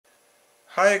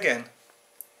Hi again.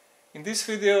 In this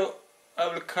video I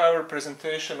will cover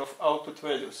presentation of output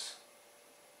values.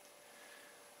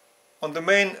 On the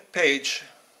main page,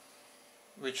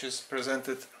 which is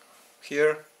presented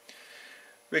here,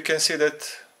 we can see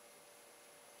that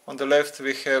on the left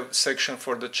we have section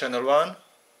for the channel 1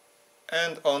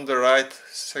 and on the right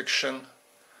section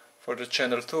for the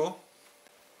channel 2.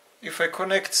 If I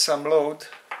connect some load,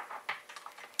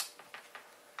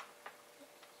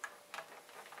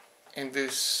 in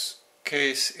this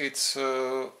case it's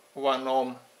a 1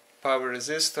 ohm power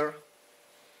resistor,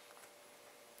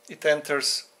 it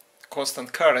enters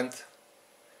constant current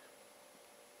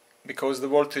because the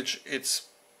voltage is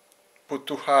put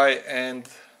too high, and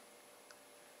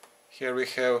here we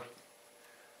have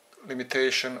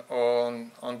limitation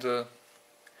on the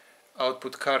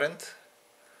output current.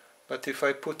 But if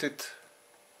I put it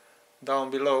down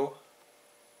below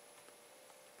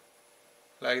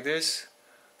like this,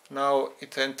 now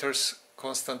it enters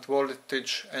constant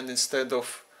voltage, and instead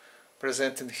of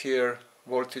presenting here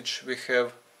voltage we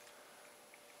have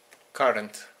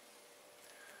current.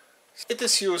 It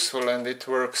is useful and it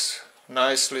works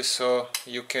nicely, so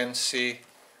you can see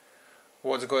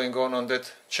what's going on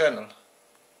that channel.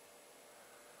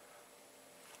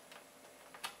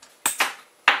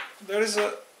 There is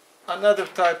another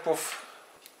type of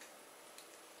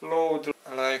load,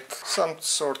 like some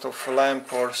sort of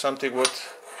lamp or something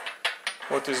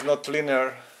what is not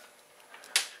linear,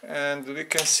 and we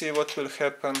can see what will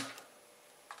happen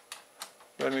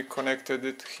when we connected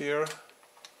it here.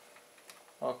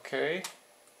 Okay,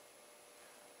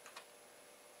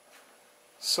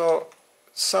 so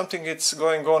something is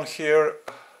going on here.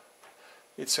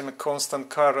 It's in a constant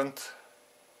current,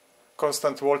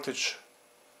 constant voltage.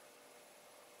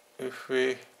 If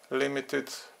we limit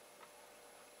it,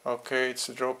 okay, it's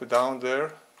dropped down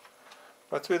there,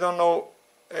 but we don't know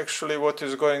actually what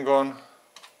is going on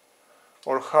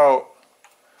or how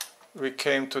we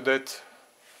came to that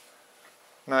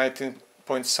 19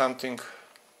 point something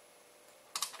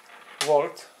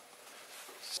volt.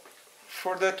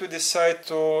 For that we decide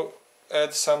to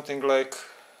add something like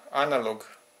analog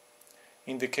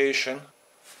indication,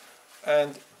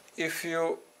 and if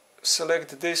you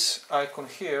select this icon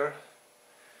here,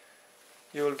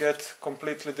 you will get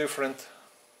completely different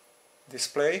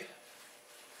display.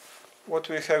 What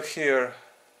we have here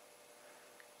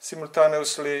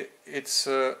simultaneously, it's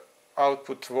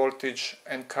output voltage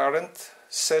and current,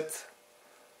 set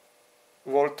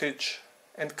voltage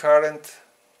and current,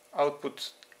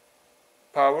 output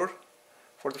power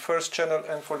for the first channel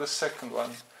and for the second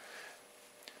one.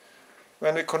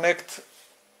 When we connect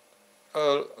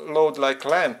a load like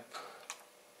lamp,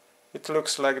 it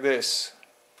looks like this.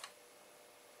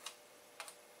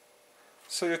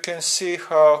 So you can see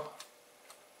how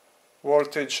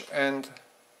voltage and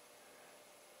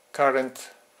current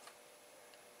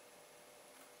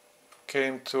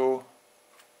came to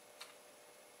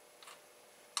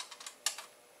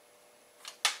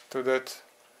that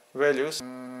values.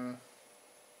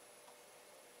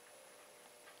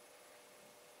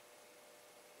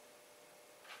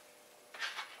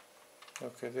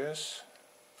 Look at this.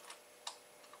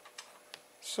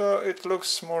 So it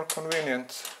looks more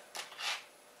convenient.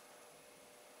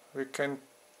 We can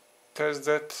test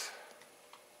that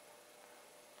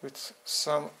with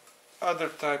some other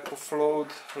type of load,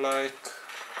 like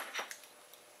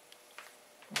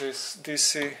this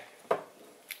DC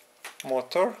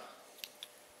motor.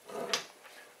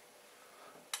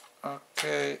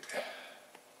 Okay,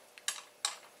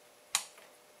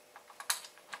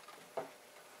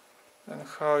 and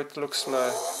how it looks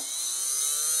like.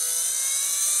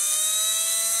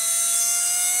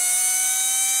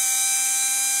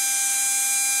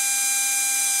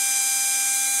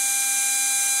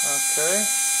 Okay,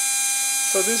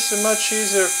 so this is much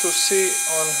easier to see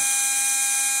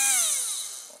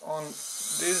on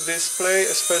this display,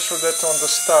 especially that on the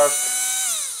start,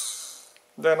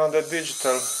 than on the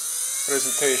digital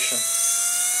presentation.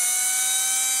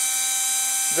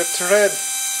 The red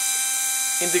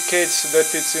indicates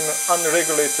that it's in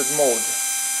unregulated mode,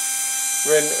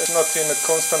 when it's not in a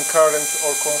constant current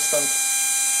or constant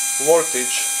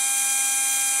voltage,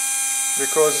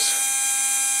 because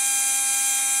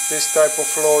this type of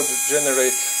load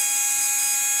generates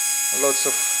lots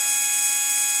of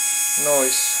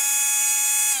noise.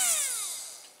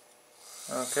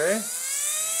 Okay,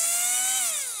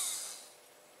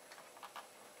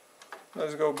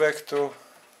 let's go back to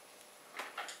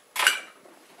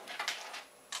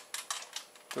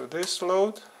this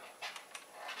load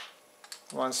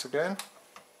once again,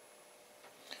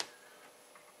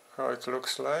 how it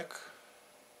looks like.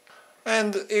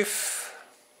 And if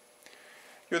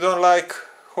you don't like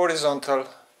horizontal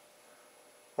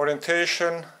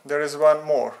orientation, there is one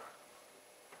more.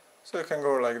 So you can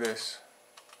go like this.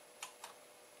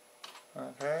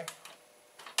 Okay.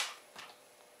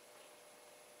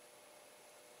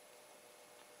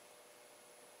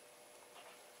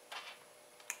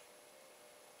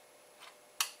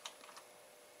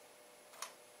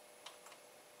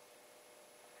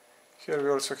 Here we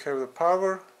also have the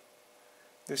power.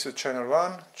 This is channel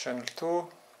 1, channel 2,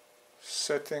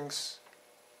 settings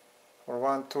for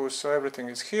 1, 2, so everything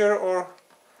is here, or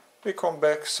we come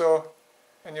back, so,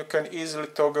 and you can easily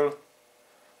toggle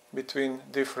between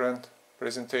different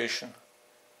presentation.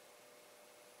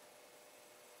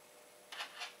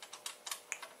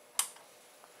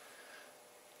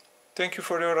 Thank you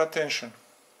for your attention.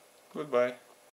 Goodbye.